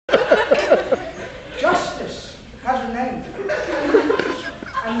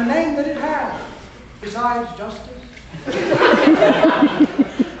besides justice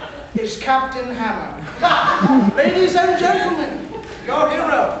is Captain Hammer. Ladies and gentlemen, your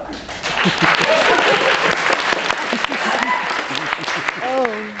hero.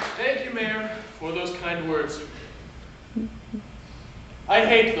 Thank you, Mayor, for those kind words. I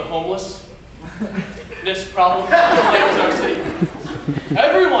hate the homeless. This problem plagues our city.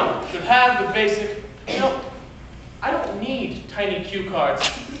 Everyone should have the basic, I don't need tiny cue cards.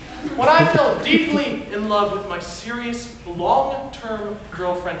 When I fell deeply in love with my serious, long-term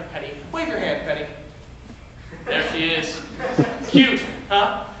girlfriend, Penny. Wave your hand, Penny. There she is. Cute,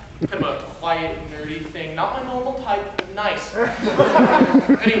 huh? Kind of a quiet, nerdy thing. Not my normal type, but nice.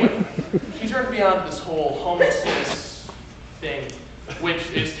 Anyway, she turned me on to this whole homelessness thing,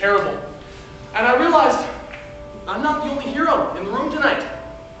 which is terrible. And I realized I'm not the only hero in the room tonight.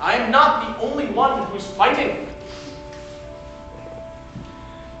 I am not the only one who's fighting.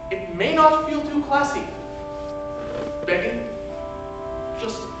 It may not feel too classy. Begging,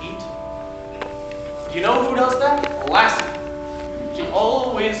 just eat. Do you know who does that? Lassie. She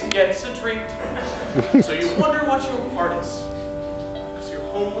always gets a treat. So you wonder what your part is. Because you're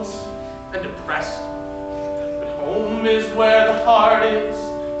homeless and depressed. But home is where the heart is.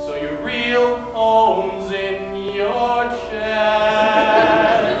 So your real home's in your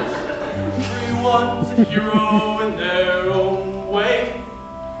chest. Everyone's a hero in their own way.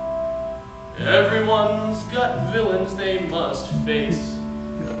 Everyone's got villains they must face.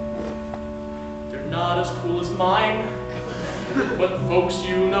 They're not as cool as mine, but folks,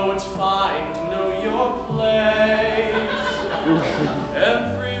 you know it's fine to know your place.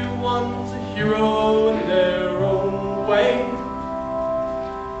 Everyone's a hero in their own way.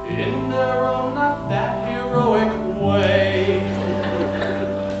 In their own, not that heroic way.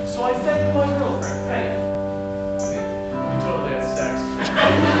 So I thanked my girlfriend, Penny. We totally had sex.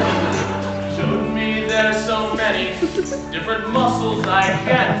 Showed me there's so many different muscles I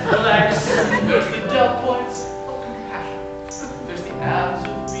can flex. There's the deltoids of compassion. There's the abs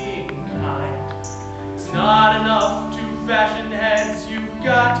of being kind. It's not enough to fashion heads. You've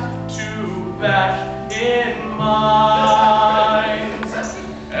got to bash in minds.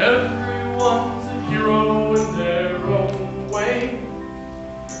 Everyone's a hero in their own way.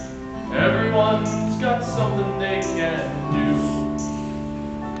 Everyone's got something they can do.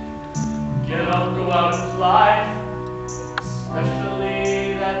 Get up, go out and fly.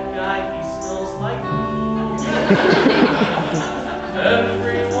 Especially that guy, he smells like food.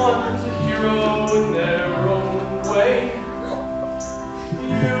 Everyone's a hero in their own way.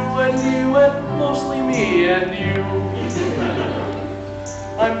 You and mostly me and you.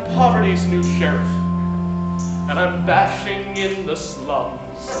 I'm poverty's new sheriff, and I'm bashing in the slums.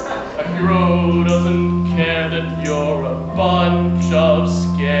 A hero doesn't care that you're a bunch of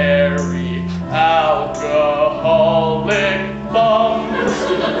scary alcoholic bums.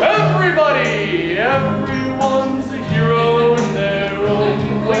 Everyone's a hero in their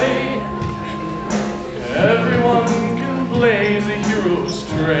own way. Everyone can blaze a hero's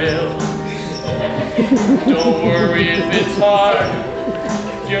trail. Don't worry if it's hard.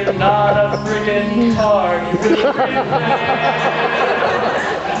 You're not a friggin' card, you will prevail.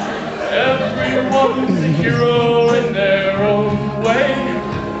 Everyone's a hero in their own way.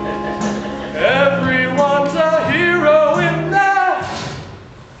 Everyone's a hero in their...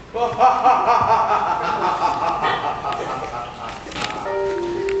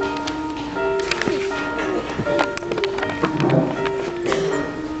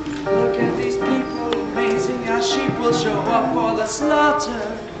 Look at these people, amazing how sheep will show up for the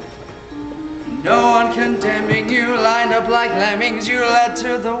slaughter. No one condemning you, lined up like lemmings, you led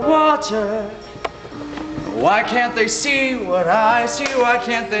to the water. Why can't they see what I see? Why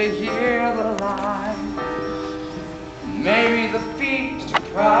can't they hear the line? Maybe the feet too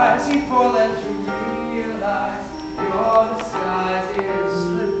pricey for them to realize your disguise is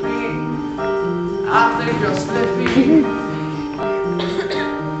slipping. I think you're slipping.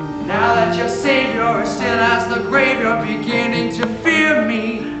 Now that your savior is still as the grave, you're beginning to fear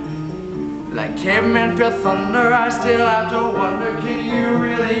me. Like cavemen feel thunder, I still have to wonder, can you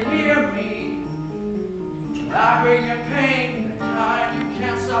really hear me? I bring you pain, the kind you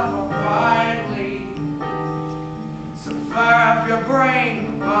can't suffer quietly. So fire up your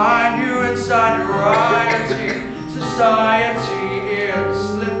brain, bind you inside your riotry. Society is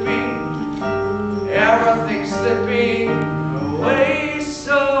slipping, everything's slipping away.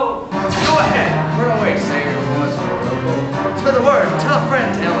 So go ahead, run away, say your voice. To the word, tell a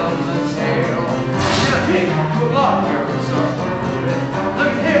friend, tell them the tale. To the king, who loved your resort. Look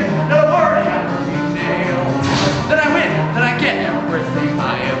at him, no word, hammer me nail. Then I win, then I get everything I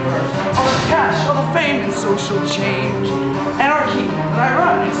ever. All the cash, all the fame, social change. Anarchy that I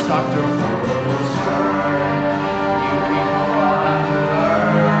run. It's Dr. Horrible's turn. You people ought to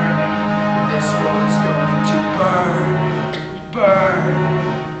learn. This world is going to burn. Burn.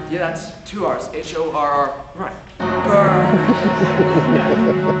 Yeah, that's 2 R's. H-O-R-R. Right. Burn.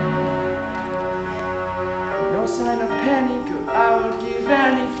 No sign of penny good. I would give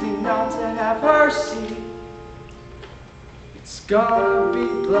anything not to have her see. It's gonna be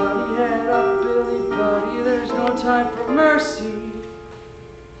bloody, head up, Billy Buddy. There's no time for mercy.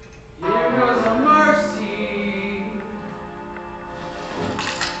 Here goes a mercy.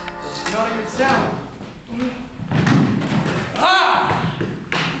 It's not a good sound. Ah!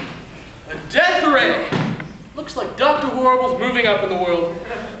 A death ray! Looks like Dr. Horrible's moving up in the world.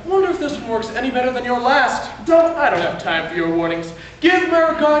 Wonder if this one works any better than your last. I don't have time for your warnings. Give my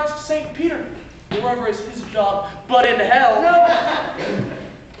regards to St. Peter. Wherever is his job, but in hell. No.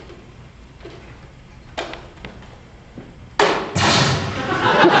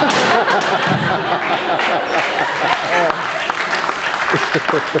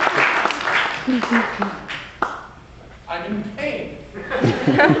 I'm in pain.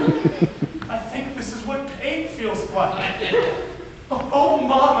 I think this is what pain feels like. Oh,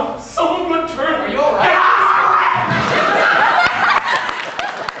 Mama, someone return. Are you all right?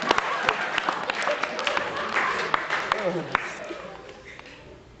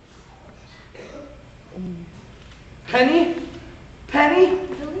 Penny? Penny?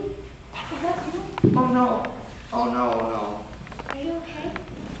 Billy? Is that you? Oh no. Oh no, oh no. Are you okay?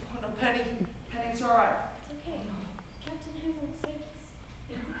 Oh no, Penny. Penny, it's alright. It's okay. Captain Hammer will save us.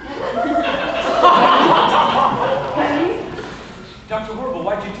 Penny? Dr. Horrible,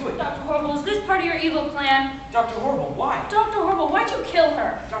 why'd you do it? Dr. Horrible, is this part of your evil plan? Dr. Horrible, why? Dr. Horrible, why'd you kill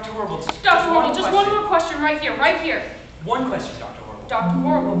her? Dr. Horrible, Dr. Horrible, just one more question right here, right here. One question, Dr. Horrible. Dr.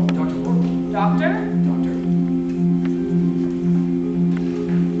 Horrible. Dr. Horrible. Doctor? Doctor.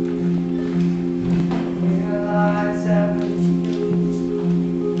 Realize everything.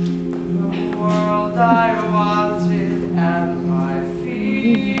 The world I wanted at my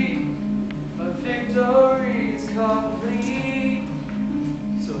feet. But victory's complete.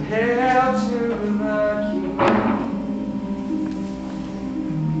 So hail to the King.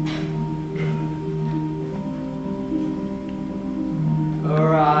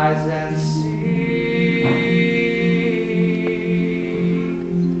 Arise and see.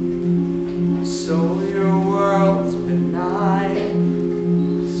 So your world's benign.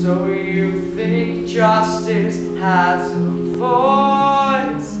 So you think justice has a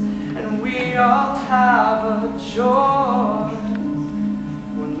voice, and we all have a choice.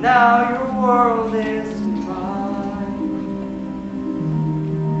 Well, now your world is mine.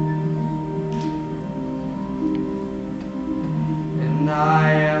 And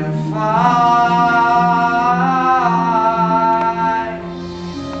I am fine.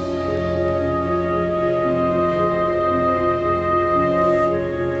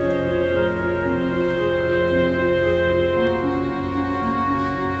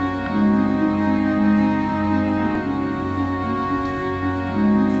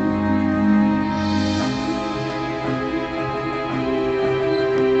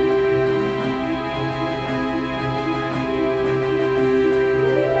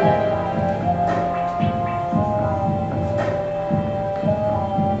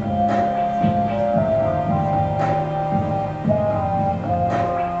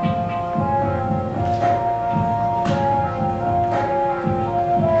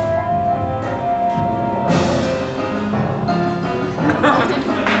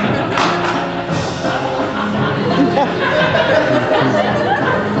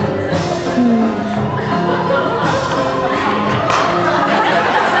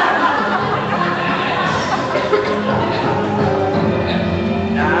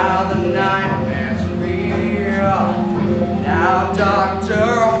 Now the nightmare's real. Now Dr.